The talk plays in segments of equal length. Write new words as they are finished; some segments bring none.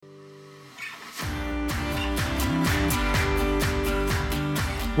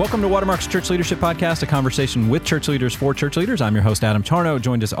Welcome to Watermark's Church Leadership Podcast, a conversation with church leaders for church leaders. I'm your host, Adam Tarnow,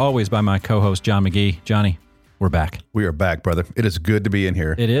 joined as always by my co-host, John McGee. Johnny, we're back. We are back, brother. It is good to be in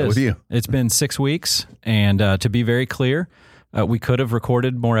here. It is. With you. It's been 6 weeks, and to be very clear, we could have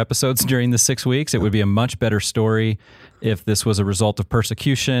recorded more episodes during the 6 weeks. It would be a much better story if this was a result of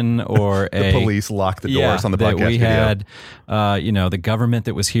persecution or the police locked the doors on the podcast we had, the government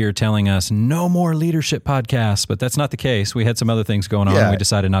that was here telling us no more leadership podcasts, but that's not the case. We had some other things going on, and we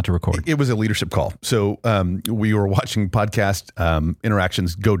decided not to record. It was a leadership call. So we were watching podcast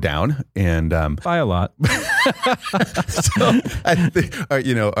interactions go down, and by a lot. So I think,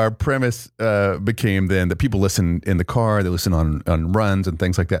 our premise became then that people listen in the car, they listen on runs and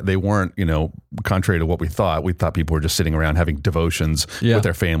things like that. They weren't, contrary to what we thought. We thought people were just sitting around having devotions with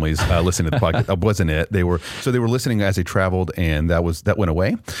their families, listening to the podcast. That wasn't it. They were listening as they traveled, and that went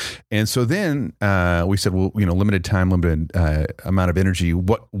away. And so then we said, well, limited time, limited amount of energy.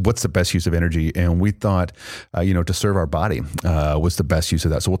 What's the best use of energy? And we thought, to serve our body was the best use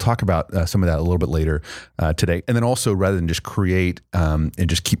of that. So we'll talk about some of that a little bit later today. And then also, rather than just create and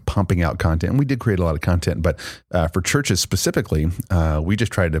just keep pumping out content, and we did create a lot of content, but for churches specifically, we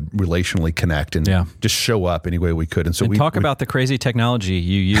just tried to relationally connect and just show up any way we could. And so we talk about the crazy technology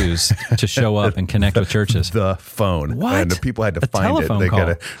you use to show up and connect with churches. The phone. What? And the people had to find it. They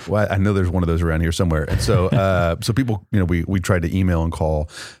got I know there's one of those around here somewhere. And so, so people, we tried to email and call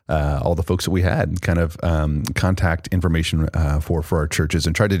all the folks that we had, and kind of contact information for our churches,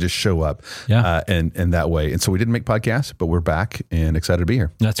 and tried to just show up in that way. And so we didn't make podcasts, but we're back and excited to be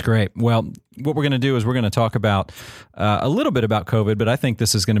here. That's great. Well, what we're going to do is we're going to talk about a little bit about COVID, but I think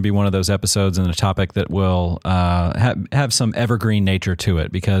this is going to be one of those episodes and a topic that will have some evergreen nature to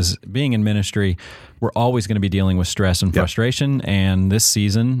it, because being in ministry, we're always going to be dealing with stress and frustration, and this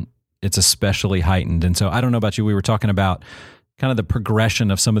season, it's especially heightened. And so I don't know about you, we were talking about kind of the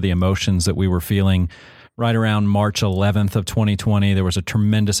progression of some of the emotions that we were feeling. Right around March 11th of 2020, there was a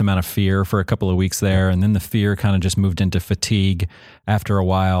tremendous amount of fear for a couple of weeks there, and then the fear kind of just moved into fatigue after a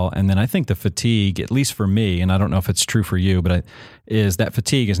while. And then I think the fatigue, at least for me, and I don't know if it's true for you, but is that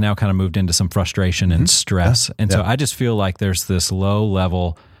fatigue has now kind of moved into some frustration and stress. And so I just feel like there's this low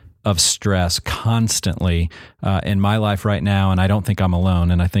level of stress constantly in my life right now, and I don't think I'm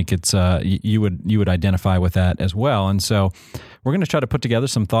alone. And I think it's you would identify with that as well. And so we're going to try to put together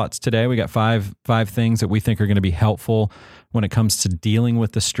some thoughts today. We got five things that we think are going to be helpful when it comes to dealing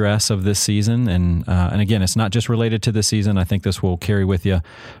with the stress of this season. And again, it's not just related to this season. I think this will carry with you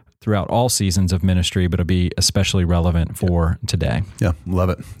throughout all seasons of ministry, but it'll be especially relevant for today. Yeah, love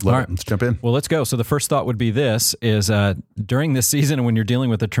it. All right. Let's jump in. Well, let's go. So the first thought would be this, is during this season, when you're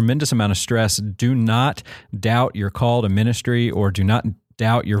dealing with a tremendous amount of stress, do not doubt your call to ministry, or do not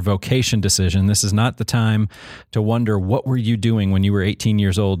doubt your vocation decision. This is not the time to wonder, what were you doing when you were 18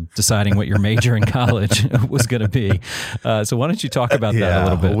 years old deciding what your major in college was going to be? So why don't you talk about that a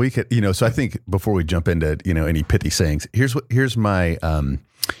little bit? Well, we could, so I think before we jump into, any pithy sayings, here's my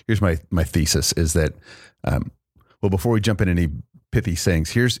thesis is that, before we jump into any pithy sayings,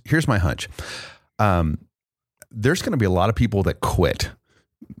 here's my hunch. There's going to be a lot of people that quit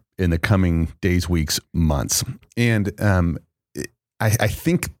in the coming days, weeks, months. And, I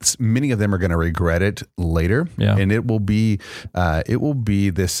think many of them are going to regret it later, and it will be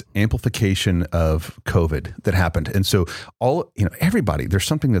this amplification of COVID that happened. And so everybody, there's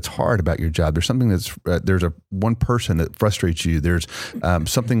something that's hard about your job. There's something there's one person that frustrates you. There's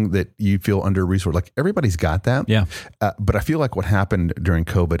something that you feel under-resourced. Like, everybody's got that. Yeah. But I feel like what happened during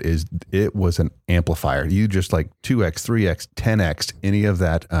COVID is it was an amplifier. You just 2x, 3x, 10x any of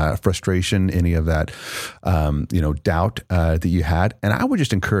that frustration, any of that doubt that you had. And I would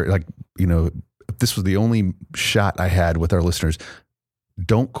just encourage, if this was the only shot I had with our listeners,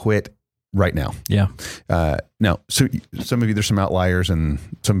 don't quit right now. Yeah. Now, so some of you, there's some outliers, and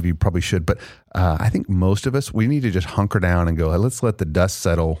some of you probably should, but I think most of us, we need to just hunker down and go, let's let the dust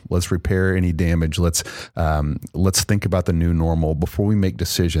settle. Let's repair any damage. Let's think about the new normal before we make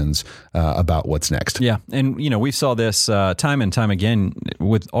decisions about what's next. Yeah. And, we saw this time and time again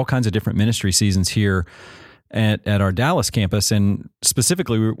with all kinds of different ministry seasons here at our Dallas campus. And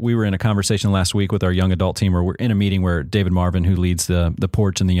specifically, we were in a conversation last week with our young adult team, where we're in a meeting where David Marvin, who leads the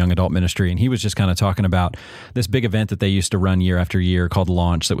Porch and the young adult ministry, and he was just kind of talking about this big event that they used to run year after year called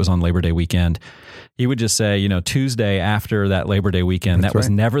Launch, that was on Labor Day weekend. He would just say, Tuesday after that Labor Day weekend, that was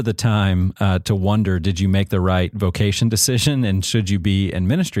never the time to wonder, did you make the right vocation decision, and should you be in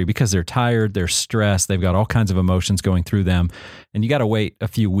ministry? Because they're tired, they're stressed, they've got all kinds of emotions going through them, and you got to wait a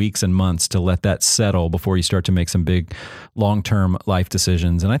few weeks and months to let that settle before you start start to make some big long-term life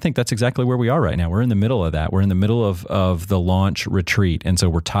decisions. And I think that's exactly where we are right now. We're in the middle of that. We're in the middle of the launch retreat. And so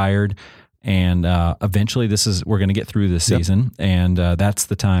we're tired. And eventually we're going to get through this season, and that's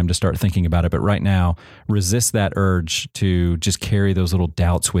the time to start thinking about it. But right now, resist that urge to just carry those little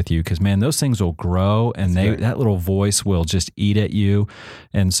doubts with you, because man, those things will grow, and that little voice will just eat at you.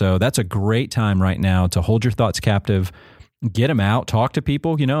 And so that's a great time right now to hold your thoughts captive. Get them out, talk to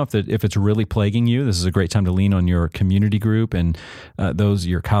people. If it's really plaguing you, this is a great time to lean on your community group and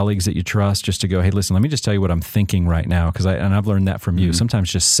your colleagues that you trust, just to go, hey, listen, let me just tell you what I'm thinking right now. Because I've learned that from you.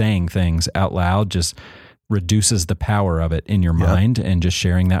 Sometimes just saying things out loud just reduces the power of it in your mind, and just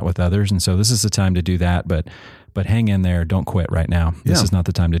sharing that with others. And so this is the time to do that. But hang in there. Don't quit right now. This is not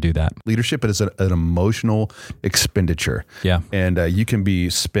the time to do that. Leadership is an emotional expenditure. Yeah. And you can be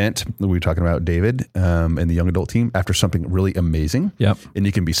spent, we were talking about David and the young adult team, after something really amazing. Yep. And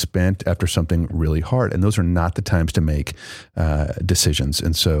you can be spent after something really hard. And those are not the times to make decisions.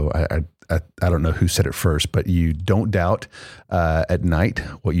 And so I don't know who said it first, but you don't doubt at night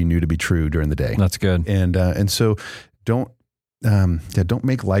what you knew to be true during the day. That's good. And so don't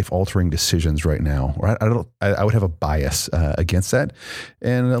make life-altering decisions right now. Or I would have a bias against that,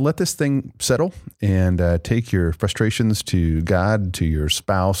 and let this thing settle. And take your frustrations to God, to your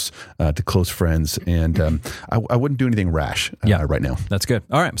spouse, to close friends, and I wouldn't do anything rash right now. That's good.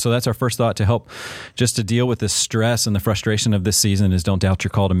 All right, so that's our first thought to help just to deal with this stress and the frustration of this season: is don't doubt your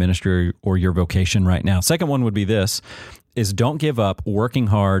call to ministry or your vocation right now. Second one would be this: is don't give up working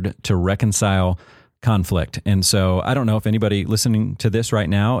hard to reconcile conflict. And so I don't know if anybody listening to this right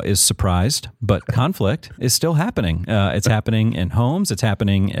now is surprised, but conflict is still happening. It's happening in homes. It's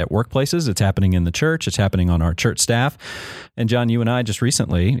happening at workplaces. It's happening in the church. It's happening on our church staff. And John, you and I just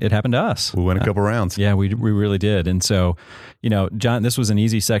recently, it happened to us. We went a couple rounds. Yeah, we really did. And so, John, this was an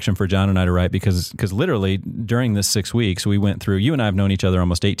easy section for John and I to write because literally during this 6 weeks, we went through, you and I have known each other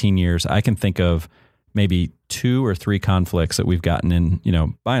almost 18 years. I can think of maybe 2 or 3 conflicts that we've gotten in.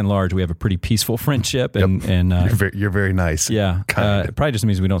 By and large, we have a pretty peaceful friendship, and you're very nice. Yeah, it probably just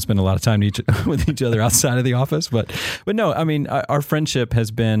means we don't spend a lot of time with each other outside of the office. But no, I mean, our friendship has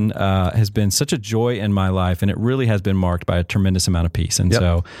been such a joy in my life, and it really has been marked by a tremendous amount of peace. And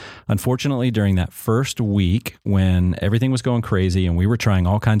so, unfortunately, during that first week when everything was going crazy and we were trying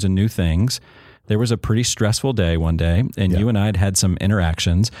all kinds of new things, there was a pretty stressful day one day, and you and I had some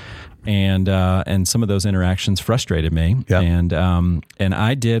interactions. And some of those interactions frustrated me, and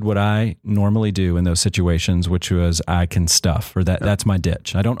I did what I normally do in those situations, which was I can stuff, or that's my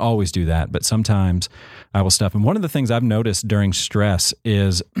ditch. I don't always do that, but sometimes I will stuff. And one of the things I've noticed during stress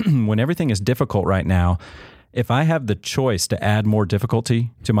is when everything is difficult right now, if I have the choice to add more difficulty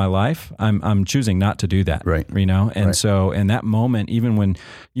to my life, I'm choosing not to do that. Right. And so in that moment, even when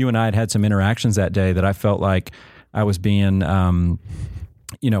you and I had some interactions that day that I felt like I was being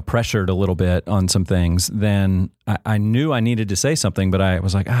pressured a little bit on some things, then I knew I needed to say something, but I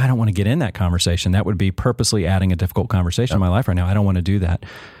was like, I don't want to get in that conversation. That would be purposely adding a difficult conversation in my life right now. I don't want to do that.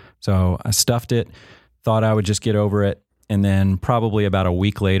 So I stuffed it, thought I would just get over it. And then probably about a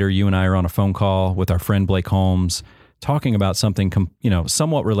week later, you and I are on a phone call with our friend Blake Holmes, talking about something,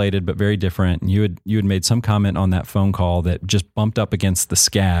 somewhat related, but very different. And you had made some comment on that phone call that just bumped up against the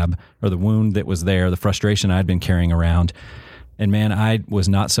scab or the wound that was there, the frustration I'd been carrying around. And man, I was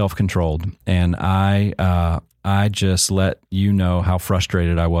not self-controlled, and I just let you know how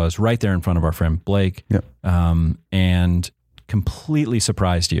frustrated I was right there in front of our friend Blake, and completely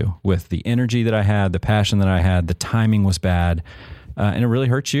surprised you with the energy that I had, the passion that I had. The timing was bad, and it really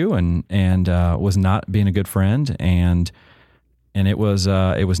hurt you, and was not being a good friend, and it was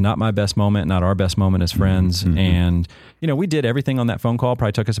not my best moment, not our best moment as friends. Mm-hmm. And we did everything on that phone call.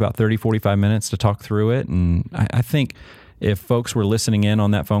 Probably took us about 30, 45 minutes to talk through it, and I think if folks were listening in on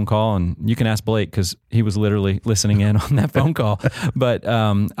that phone call, and you can ask Blake because he was literally listening in on that phone call, but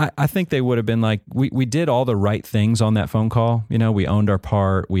I think they would have been like, we did all the right things on that phone call. We owned our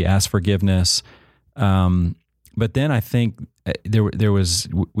part, we asked forgiveness, but then I think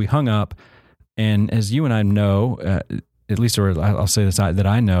we hung up, and as you and I know, at least, or I'll say this, that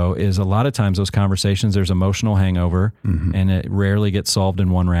I know, is a lot of times those conversations, there's emotional hangover, and it rarely gets solved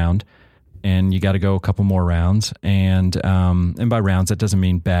in one round. And you got to go a couple more rounds, and by rounds that doesn't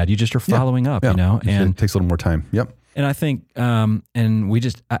mean bad. You just are following up, and it takes a little more time. Yep. And I think, and we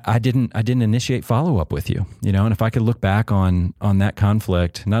just, I didn't initiate follow up with you, And if I could look back on that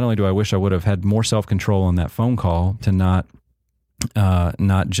conflict, not only do I wish I would have had more self control on that phone call to not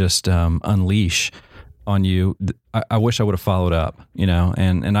just unleash on you, I wish I would have followed up,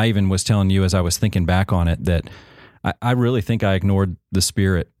 And I even was telling you as I was thinking back on it that I really think I ignored the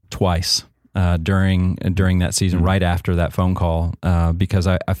Spirit twice during that season, right after that phone call, because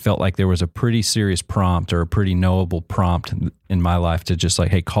I felt like there was a pretty serious prompt or a pretty knowable prompt in my life to just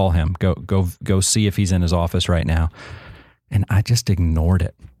like, hey, call him, go see if he's in his office right now. And I just ignored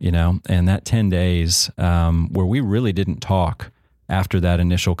it, and that 10 days where we really didn't talk after that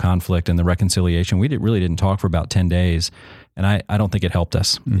initial conflict and the reconciliation, we really didn't talk for about 10 days. And I don't think it helped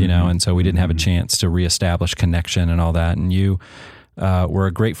us, and so we didn't have a chance to reestablish connection and all that. And you were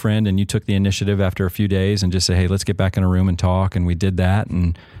a great friend, and you took the initiative after a few days and just said, hey, let's get back in a room and talk. And we did that.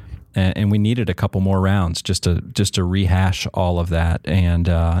 And we needed a couple more rounds just to rehash all of that. And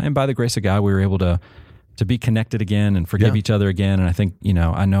by the grace of God, we were able to be connected again and forgive each other again. And I think,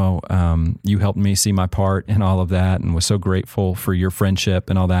 I know you helped me see my part in all of that and was so grateful for your friendship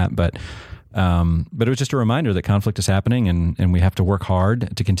and all that. But it was just a reminder that conflict is happening and we have to work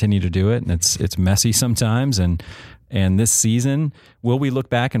hard to continue to do it. And it's messy sometimes. And this season, will we look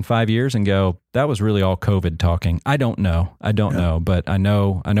back in 5 years and go, that was really all COVID talking? I don't know. But I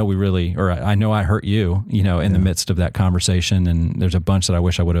know we really, or I know I hurt you, in the midst of that conversation. And there's a bunch that I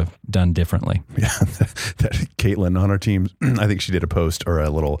wish I would have done differently. Yeah. That Caitlin on our team, I think she did a post or a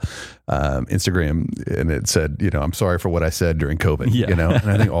little Instagram, and it said, I'm sorry for what I said during COVID, and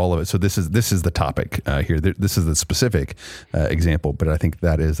I think all of it. So this is the topic here. This is the specific example, but I think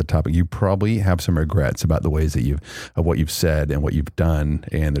that is the topic. You probably have some regrets about the ways that of what you've said and what you've done,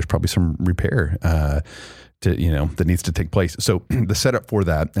 and there's probably some repair that needs to take place. So the setup for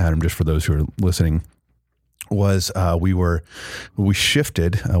that, Adam, just for those who are listening, was we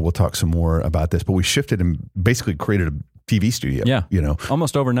shifted. We'll talk some more about this, but we shifted and basically created a TV studio. Yeah,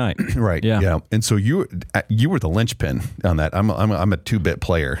 almost overnight. Right. Yeah. And so you were the linchpin on that. I'm a 2-bit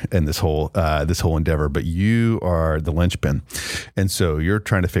player in this whole endeavor, but you are the linchpin. And so you're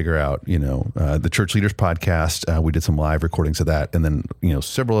trying to figure out, the Church Leaders podcast. We did some live recordings of that, and then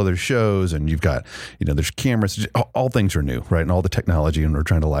several other shows. And you've got there's cameras. All things are new, right? And all the technology, and we're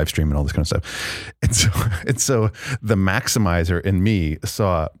trying to live stream and all this kind of stuff. And so the maximizer in me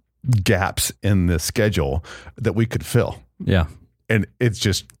saw gaps in the schedule that we could fill. Yeah. And it's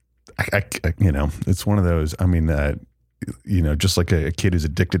just, it's one of those, just like a kid who's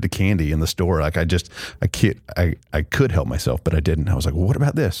addicted to candy in the store. Like I could help myself, but I didn't. I was like, well, what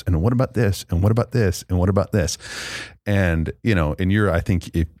about this? And what about this? And what about this? And what about this? And, and I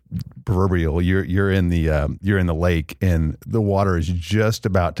think proverbial, you're in the lake and the water is just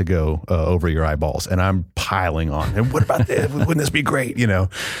about to go over your eyeballs, and I'm piling on. And what about this? Wouldn't this be great?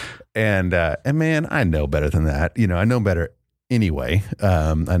 And man, I know better than that. I know better anyway.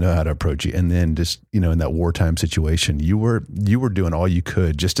 I know how to approach you. And then just, in that wartime situation, you were doing all you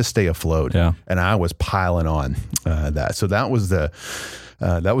could just to stay afloat. Yeah. And I was piling on that. So that was the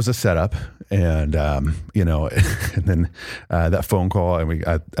setup. And, and then that phone call, and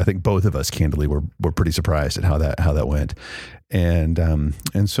I think both of us candidly were pretty surprised at how that went. And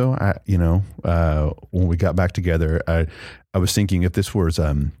so when we got back together, I was thinking if this was,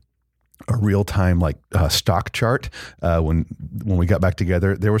 a real-time stock chart, when we got back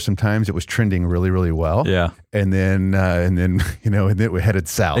together, there were some times it was trending really, really well. Yeah. And then we headed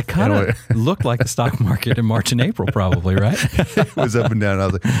south. It kind of looked like the stock market in March and April, probably, right? It was up and down. I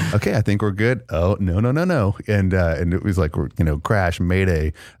was like, okay, I think we're good. Oh, no. And it was like, crash,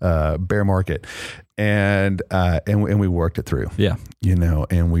 mayday, bear market. And we worked it through. Yeah.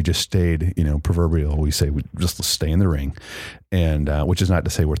 And we just stayed, proverbial, we say we just stay in the ring. And, which is not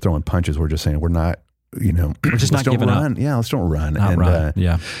to say we're throwing punches. We're just saying we're not, we're just not giving up. Yeah. Let's don't run.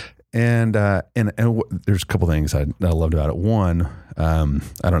 Yeah. And there's a couple things I loved about it. One, I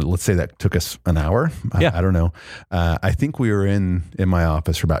don't know, let's say that took us an hour. Yeah. I don't know. I think we were in my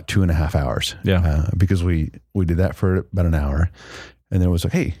office for about 2.5 hours. Yeah. Because we did that for about an hour, and then it was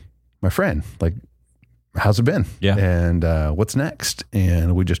like, hey, my friend, how's it been? Yeah. And what's next?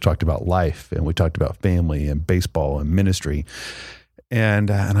 And we just talked about life, and we talked about family and baseball and ministry.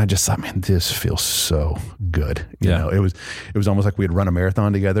 And I just thought, man, this feels so good. You know, it was almost like we had run a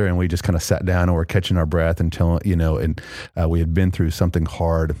marathon together, and we just kind of sat down and we're catching our breath until, and we had been through something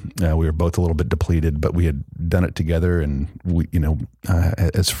hard. We were both a little bit depleted, but we had done it together, and we,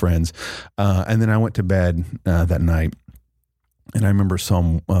 as friends. And then I went to bed that night, and I remember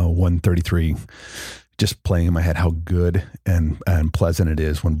Psalm 133 just playing in my head, how good and pleasant it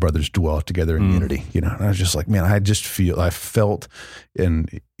is when brothers dwell together in unity. And I was just like, man, I felt,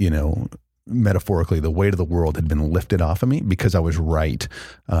 and metaphorically, the weight of the world had been lifted off of me because I was right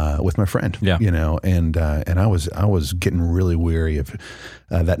with my friend. Yeah. And I was getting really weary of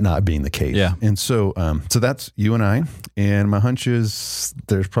that not being the case. Yeah. And so that's you and I. And my hunch is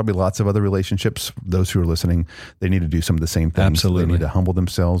there's probably lots of other relationships. Those who are listening, they need to do some of the same things. Absolutely. They need to humble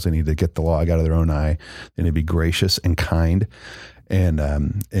themselves. They need to get the log out of their own eye. They need to be gracious and kind,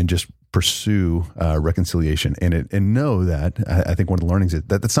 and just pursue reconciliation and know that I think one of the learnings is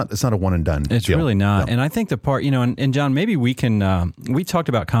that it's not a one and done. It's deal. really not. No. And I think the part, and John, maybe we can, we talked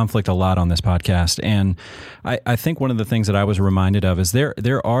about conflict a lot on this podcast. And I think one of the things that I was reminded of is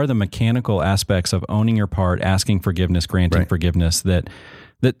there are the mechanical aspects of owning your part, asking forgiveness, granting forgiveness that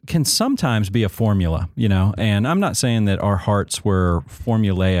can sometimes be a formula, and I'm not saying that our hearts were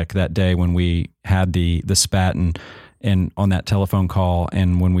formulaic that day when we had the spat and on that telephone call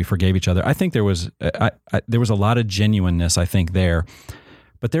and when we forgave each other. I think there was a lot of genuineness, I think, there.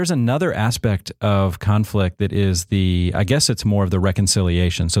 But there's another aspect of conflict that is I guess it's more of the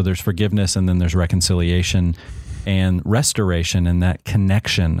reconciliation. So there's forgiveness and then there's reconciliation and restoration and that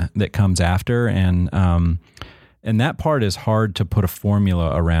connection that comes after. And that part is hard to put a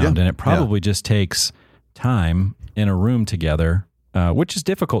formula around. And it probably just takes time in a room together, which is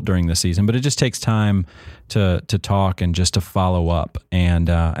difficult during the season, but it just takes time to talk and just to follow up. And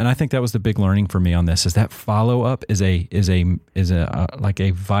I think that was the big learning for me on this, is that follow up is a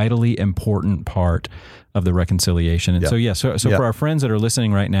vitally important part of the reconciliation. And so for our friends that are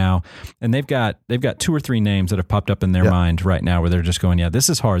listening right now, and they've got 2 or 3 names that have popped up in their mind right now where they're just going, this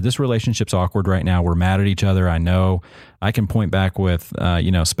is hard. This relationship's awkward right now. We're mad at each other. I know I can point back with,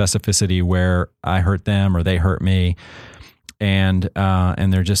 specificity where I hurt them or they hurt me. And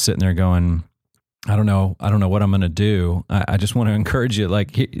they're just sitting there going, I don't know what I'm going to do. I just want to encourage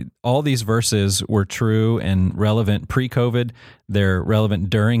you. All these verses were true and relevant pre-COVID. They're relevant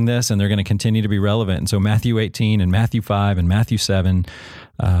during this, and they're going to continue to be relevant. And so Matthew 18 and Matthew 5 and Matthew 7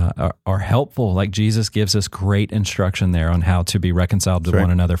 are helpful. Like Jesus gives us great instruction there on how to be reconciled to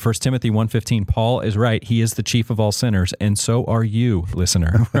one another. 1 Timothy 1:15, Paul is right. He is the chief of all sinners, and so are you,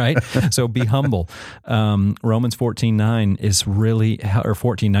 listener, right? So be humble. Romans 14:9 is really, or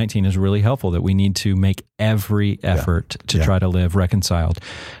 14:19 is really helpful, that we need to make every effort to try to live reconciled,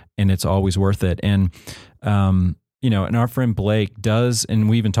 and it's always worth it. And and our friend Blake does, and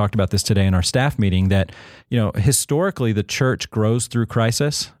we even talked about this today in our staff meeting, that, historically the church grows through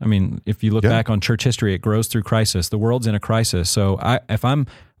crisis. I mean, if you look back on church history, it grows through crisis. The world's in a crisis. So if I'm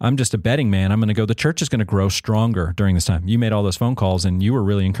just a betting man, I'm going to go, the church is going to grow stronger during this time. You made all those phone calls and you were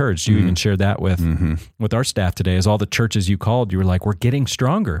really encouraged. You even shared that with our staff today, as all the churches you called, you were like, we're getting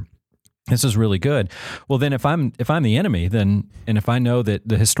stronger. This is really good. Well, then if I'm the enemy, and if I know that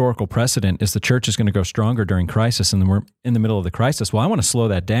the historical precedent is the church is going to go stronger during crisis, and then we're in the middle of the crisis, well, I want to slow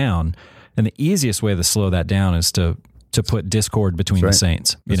that down. And the easiest way to slow that down is to put discord between the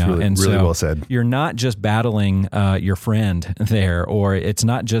saints. That's really well said. You're not just battling your friend there, or it's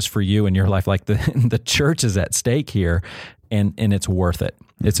not just for you in your life. Like the church is at stake here, and it's worth it.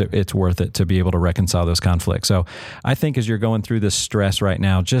 It's worth it to be able to reconcile those conflicts. So I think as you're going through this stress right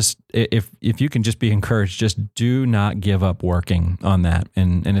now, just if you can just be encouraged, just do not give up working on that.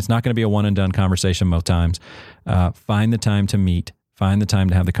 And it's not going to be a one and done conversation most times. Find the time to meet. Find the time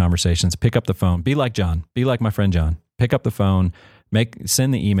to have the conversations. Pick up the phone. Be like John. Be like my friend John. Pick up the phone.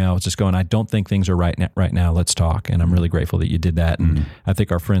 Send the email. Just going, I don't think things are right now. Let's talk. And I'm really grateful that you did that. And I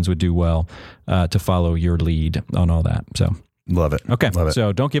think our friends would do well to follow your lead on all that. So. Love it. Okay. Love it.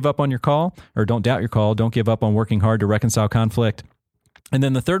 So don't give up on your call, or don't doubt your call. Don't give up on working hard to reconcile conflict. And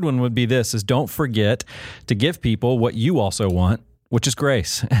then the third one would be this, is don't forget to give people what you also want, which is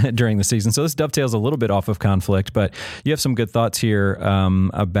grace during the season. So this dovetails a little bit off of conflict, but you have some good thoughts here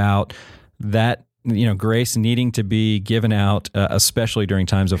about that, grace needing to be given out, especially during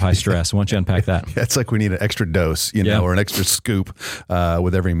times of high stress. Why don't you unpack that? It's like we need an extra dose, or an extra scoop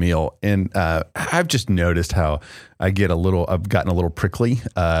with every meal. And I've just noticed how I've gotten a little prickly,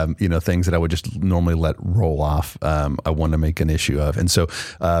 things that I would just normally let roll off. I want to make an issue of. And so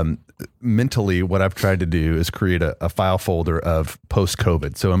mentally, what I've tried to do is create a file folder of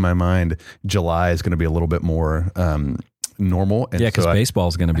post-COVID. So in my mind, July is going to be a little bit more normal. And because baseball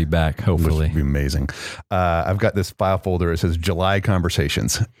is going to be back, hopefully. Which would be amazing. I've got this file folder. It says July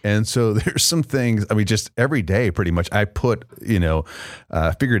conversations. And so there's some things, just every day pretty much I put,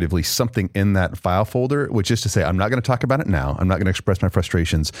 figuratively something in that file folder, which is to say, I'm not going to talk about it now. I'm not going to express my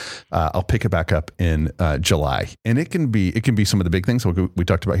frustrations. I'll pick it back up in July. And it can be some of the big things we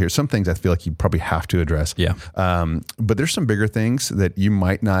talked about here. Some things I feel like you probably have to address. Yeah. But there's some bigger things that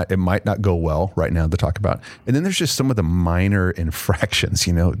it might not go well right now to talk about. And then there's just some of the minor infractions.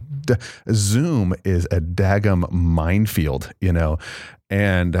 Zoom is a daggum minefield,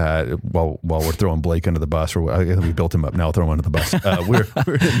 And while we're throwing Blake under the bus, or I guess we built him up, now I'll throw him under the bus. We're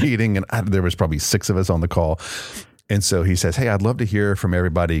in a meeting, and there was probably 6 of us on the call. And so he says, hey, I'd love to hear from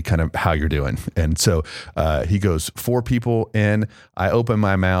everybody kind of how you're doing. And so he goes, 4 people in, I open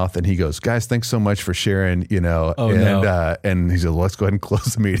my mouth, and he goes, guys, thanks so much for sharing, and he said, let's go ahead and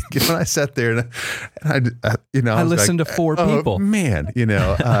close the meeting. And I sat there and I listened to 4 people. Oh, man,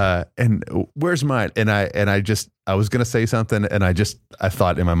 and where's mine? And I was going to say something, and I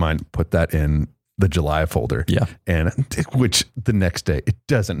thought in my mind, put that in the July folder. Yeah. And which the next day, it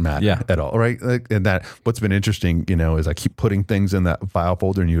doesn't matter at all. Right. And that what's been interesting, is I keep putting things in that file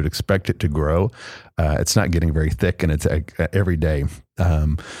folder, and you would expect it to grow. It's not getting very thick, and it's every day.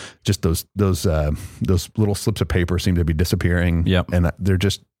 Just those little slips of paper seem to be disappearing. Yep. And they're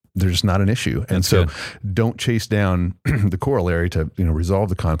just not an issue. And so don't chase down the corollary to, resolve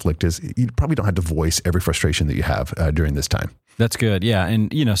the conflict is you probably don't have to voice every frustration that you have during this time. That's good. Yeah.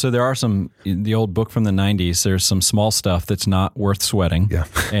 And, so there are the old book from the 90s, there's some small stuff that's not worth sweating. Yeah.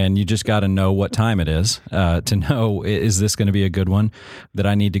 And you just got to know what time it is to know, is this going to be a good one that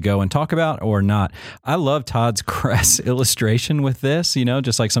I need to go and talk about or not? I love Todd's Cress illustration with this,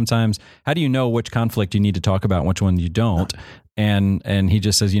 just like sometimes, how do you know which conflict you need to talk about and which one you don't? And he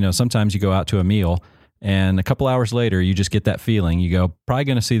just says, sometimes you go out to a meal, and a couple hours later, you just get that feeling. You go, probably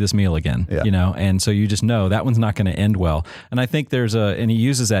going to see this meal again, and so you just know that one's not going to end well. And I think and he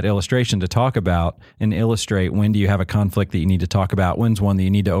uses that illustration to talk about and illustrate when do you have a conflict that you need to talk about, when's one that you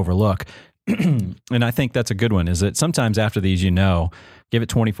need to overlook. And I think that's a good one, is that sometimes after these, give it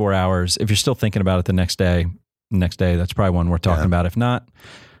 24 hours. If you're still thinking about it the next day, that's probably one worth talking about. If not,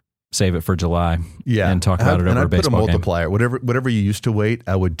 save it for July and talk about it over a baseball game. And I'd put a multiplier. Whatever you used to wait,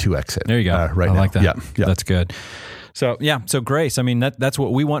 I would 2X it. There you go. I now. Like that. Yeah. That's good. So grace. I mean, that's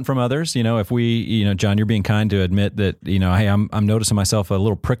what we want from others. If we, John, you're being kind to admit that, hey, I'm noticing myself a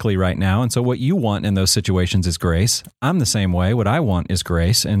little prickly right now. And so what you want in those situations is grace. I'm the same way. What I want is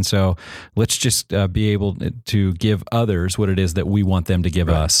grace. And so let's just be able to give others what it is that we want them to give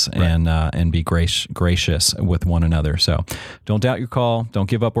us, and be gracious with one another. So don't doubt your call. Don't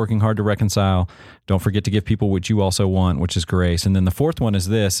give up working hard to reconcile. Don't forget to give people what you also want, which is grace. And then the fourth one is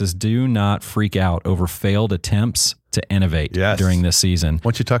do not freak out over failed attempts to innovate during this season.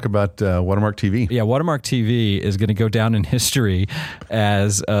 Why don't you talk about Watermark TV? Yeah, Watermark TV is going to go down in history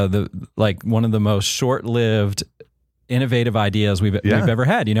as one of the most short-lived innovative ideas we've ever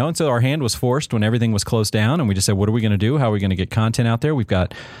had, And so our hand was forced when everything was closed down, and we just said, what are we going to do? How are we going to get content out there? We've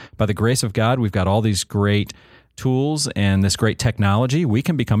got, by the grace of God, we've got all these great tools and this great technology. We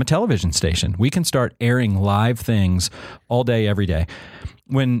can become a television station. We can start airing live things all day, every day.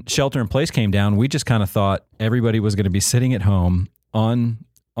 When shelter in place came down, we just kind of thought everybody was going to be sitting at home on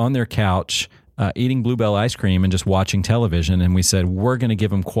their couch, eating Bluebell ice cream and just watching television. And we said, we're going to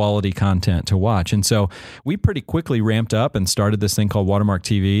give them quality content to watch. And so we pretty quickly ramped up and started this thing called Watermark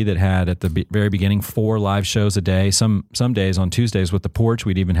TV that had at the very beginning 4 live shows a day. Some days on Tuesdays with The Porch,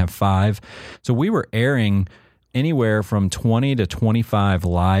 we'd even have 5. So we were airing anywhere from 20 to 25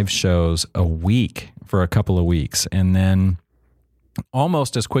 live shows a week for a couple of weeks. And then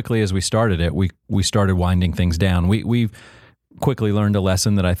almost as quickly as we started it, we started winding things down. We quickly learned a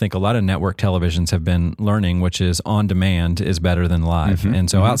lesson that I think a lot of network televisions have been learning, which is on demand is better than live. Mm-hmm. And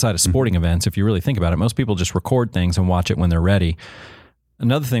so outside of sporting events, if you really think about it, most people just record things and watch it when they're ready.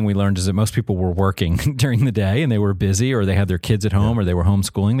 Another thing we learned is that most people were working during the day and they were busy, or they had their kids at home, or they were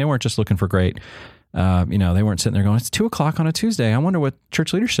homeschooling. They weren't just looking for great, they weren't sitting there going, it's 2:00 on a Tuesday. I wonder what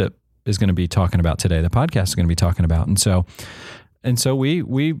church leadership is going to be talking about today. The podcast is going to be talking about. And so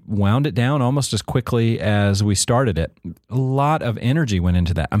we wound it down almost as quickly as we started it. A lot of energy went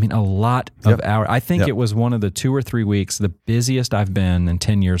into that. I mean, a lot of hours. I think it was one of the 2 or 3 weeks, the busiest I've been in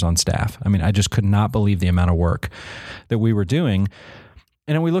 10 years on staff. I mean, I just could not believe the amount of work that we were doing.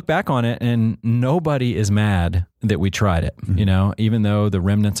 And then we look back on it, and nobody is mad that we tried it. Mm-hmm. Even though the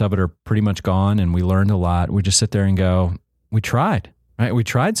remnants of it are pretty much gone and we learned a lot, we just sit there and go, we tried, right? We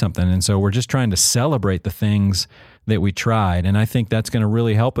tried something. And so we're just trying to celebrate the things that we tried. And I think that's going to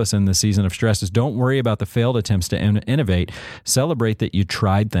really help us in the season of stress is don't worry about the failed attempts to innovate. Celebrate that you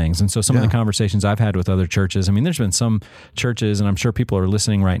tried things. And so some of the conversations I've had with other churches, I mean, there's been some churches, and I'm sure people are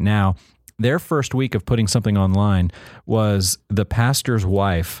listening right now, their first week of putting something online was the pastor's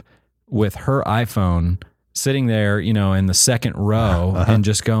wife with her iPhone sitting there, in the second row and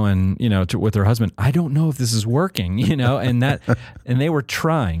just going, with her husband, I don't know if this is working, and they were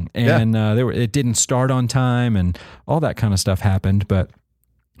trying, and it didn't start on time, and all that kind of stuff happened. But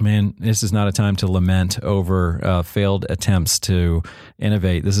Man, this is not a time to lament over failed attempts to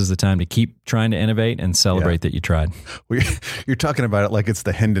innovate. This is the time to keep trying to innovate and celebrate that you tried. You're talking about it like it's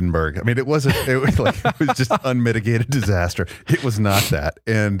the Hindenburg. I mean, it wasn't. It was just unmitigated disaster. It was not that.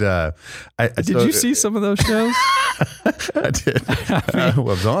 And did you see some of those shows? I did. I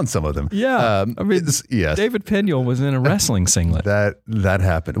was on some of them. Yeah, I mean, yes. David Peniel was in a wrestling singlet. That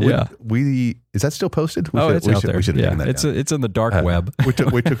happened. Yeah. Is that still posted? It's out there. We should have taken that down. It's in the dark web. We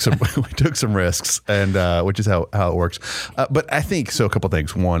took some risks, and which is how it works. But I think so. A couple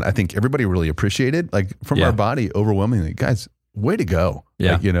things. One, I think everybody really appreciated, like from our body, overwhelmingly, guys. Way to go.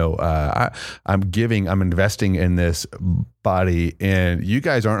 Yeah. Like, I'm investing in this body, and you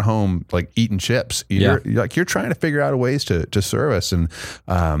guys aren't home like eating chips. You're trying to figure out ways to serve us and,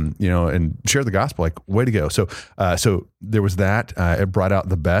 and share the gospel. Like, way to go. So there was that. It brought out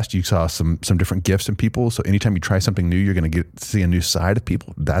the best. You saw some different gifts in people. So anytime you try something new, you're going to see a new side of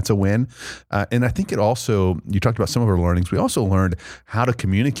people. That's a win. And I think it also, you talked about some of our learnings. We also learned how to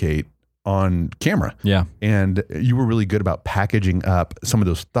communicate on camera. Yeah. And you were really good about packaging up some of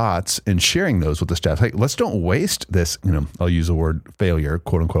those thoughts and sharing those with the staff. Hey, let's don't waste this, I'll use the word failure,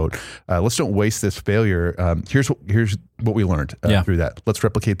 quote unquote. Let's don't waste this failure. Here's what we learned through that. Let's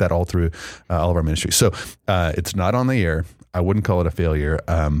replicate that all through all of our ministries. So it's not on the air. I wouldn't call it a failure,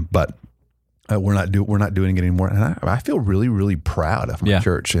 but we're not doing it anymore, and I feel really, really proud of my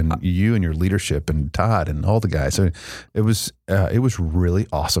church and you and your leadership and Todd and all the guys. So it was really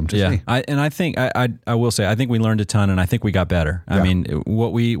awesome to see. I think I will say I think we learned a ton, and I think we got better. I mean,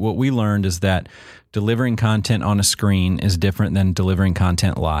 what we learned is that delivering content on a screen is different than delivering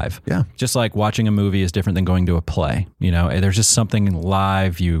content live. Yeah. Just like watching a movie is different than going to a play. There's just something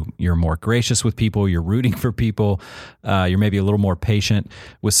live. You're more gracious with people. You're rooting for people. You're maybe a little more patient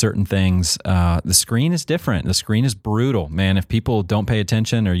with certain things. The screen is different. The screen is brutal, man. If people don't pay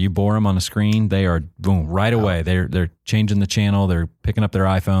attention or you bore them on a screen, they are boom right away. They're changing the channel. They're picking up their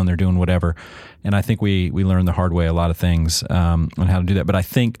iPhone. They're doing whatever. And I think we learned the hard way a lot of things on how to do that. But I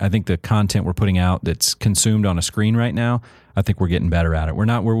think the content we're putting out that's consumed on a screen right now, I think we're getting better at it. We're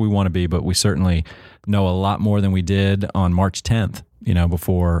not where we want to be, but we certainly know a lot more than we did on March 10th,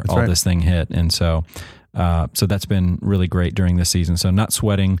 before all this thing hit. And so that's been really great during this season. So not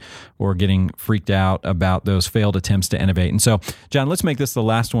sweating or getting freaked out about those failed attempts to innovate. And so, John, let's make this the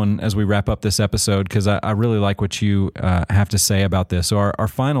last one as we wrap up this episode, because I really like what you have to say about this. So our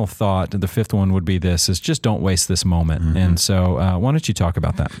final thought, the fifth one would be this, is just don't waste this moment. Mm-hmm. And so why don't you talk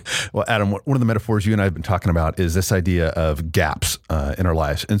about that? Well, Adam, one of the metaphors you and I have been talking about is this idea of gaps in our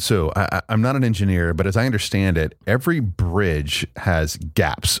lives. And so I'm not an engineer, but as I understand it, every bridge has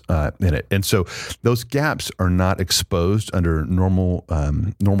gaps in it. And so those gaps are not exposed under normal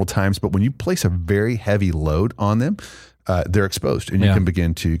times, but when you place a very heavy load on them, they're exposed, and you can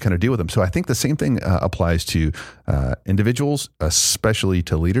begin to kind of deal with them. So I think the same thing applies to individuals, especially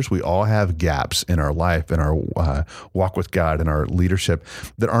to leaders. We all have gaps in our life, in our walk with God, and our leadership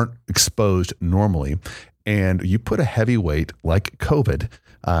that aren't exposed normally. And you put a heavy weight like COVID,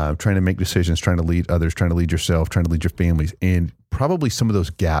 trying to make decisions, trying to lead others, trying to lead yourself, trying to lead your families, and probably some of those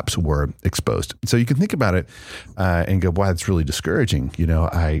gaps were exposed. So you can think about it and go, wow, that's really discouraging.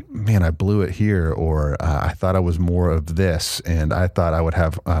 I blew it here, or I thought I was more of this, and I thought I would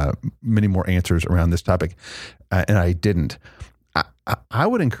have many more answers around this topic, and I didn't. I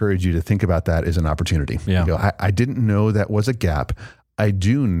would encourage you to think about that as an opportunity. Yeah. You go, I didn't know that was a gap. I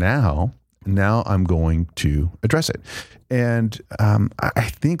do now. Now I'm going to address it. And I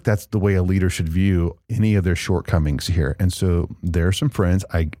think that's the way a leader should view any of their shortcomings here. And so there are some friends,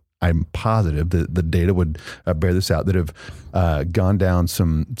 I'm positive that the data would bear this out, that have gone down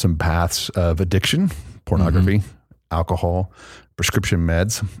some paths of addiction, pornography, alcohol, prescription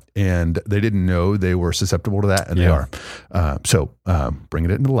meds, and they didn't know they were susceptible to that, and they are. So bring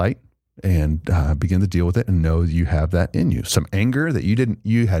it into light and begin to deal with it, and know you have that in you. Some anger that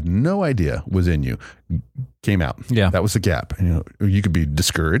you had no idea was in you came out. Yeah. That was the gap. You could be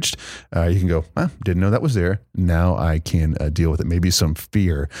discouraged. You can go, didn't know that was there. Now I can deal with it. Maybe some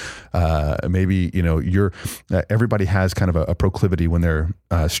fear. Maybe, everybody has kind of a proclivity when they're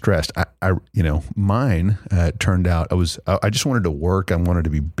stressed. Mine turned out, I just wanted to work. I wanted to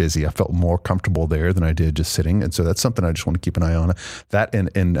be busy. I felt more comfortable there than I did just sitting. And so that's something I just want to keep an eye on. That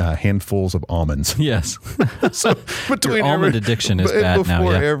and handfuls of almonds. Yes. So between almond addiction is bad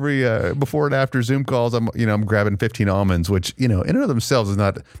now. Yeah. Before and after Zoom calls, I'm grabbing 15 almonds, which, in and of themselves is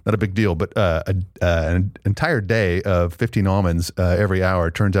not a big deal, but an entire day of 15 almonds every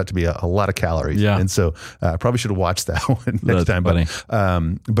hour turns out to be a lot of calories. Yeah. And so I probably should have watched that one next time. Funny.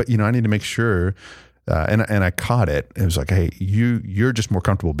 But I need to make sure and I caught it. It was like, hey, you're just more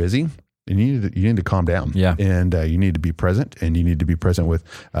comfortable busy. And you need to calm down, and you need to be present, and you need to be present with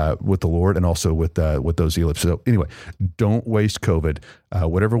the Lord, and also with those elites. So anyway, don't waste COVID.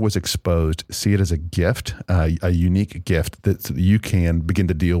 Whatever was exposed, see it as a gift, a unique gift that you can begin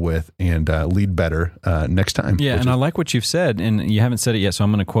to deal with and lead better next time. Yeah, and I like what you've said, and you haven't said it yet, so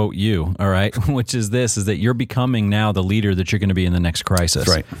I'm going to quote you. All right, which is this: is that you're becoming now the leader that you're going to be in the next crisis.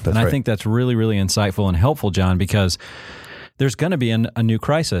 That's right. And I think that's really, really insightful and helpful, John, because there's going to be a new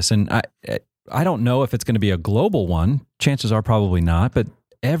crisis. And I don't know if it's going to be a global one. Chances are probably not. But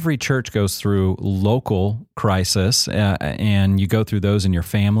every church goes through local crisis, and you go through those in your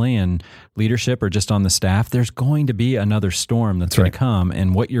family and leadership or just on the staff. There's going to be another storm that's going to come.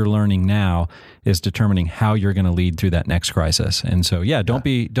 And what you're learning now is determining how you're going to lead through that next crisis. And so, don't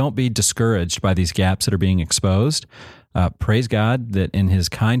be discouraged by these gaps that are being exposed. Praise God that in His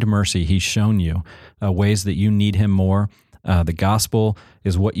kind mercy, He's shown you ways that you need Him more. The gospel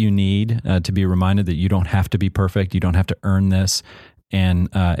is what you need to be reminded that you don't have to be perfect. You don't have to earn this. And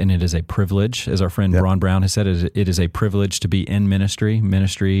it is a privilege, as our friend Ron Brown has said, it is a privilege to be in ministry.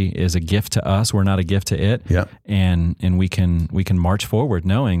 Ministry is a gift to us. We're not a gift to it. And we can march forward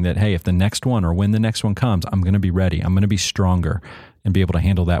knowing that, hey, if the next one or when the next one comes, I'm going to be ready. I'm going to be stronger and be able to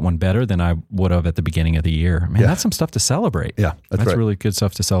handle that one better than I would have at the beginning of the year. Man, that's some stuff to celebrate. Yeah, that's right. Really good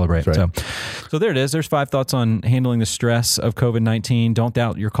stuff to celebrate. Right. So there it is. There's 5 thoughts on handling the stress of COVID-19. Don't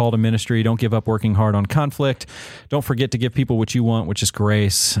doubt your call to ministry. Don't give up working hard on conflict. Don't forget to give people what you want, which is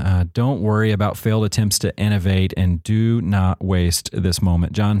grace. Don't worry about failed attempts to innovate, and do not waste this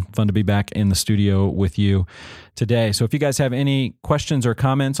moment. John, fun to be back in the studio with you today. So if you guys have any questions or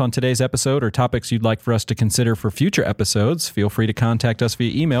comments on today's episode or topics you'd like for us to consider for future episodes, feel free to contact us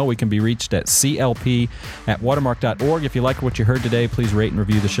via email. We can be reached at clp@watermark.org. If you like what you heard today, please rate and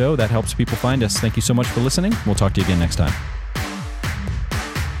review the show. That helps people find us. Thank you so much for listening. We'll talk to you again next time.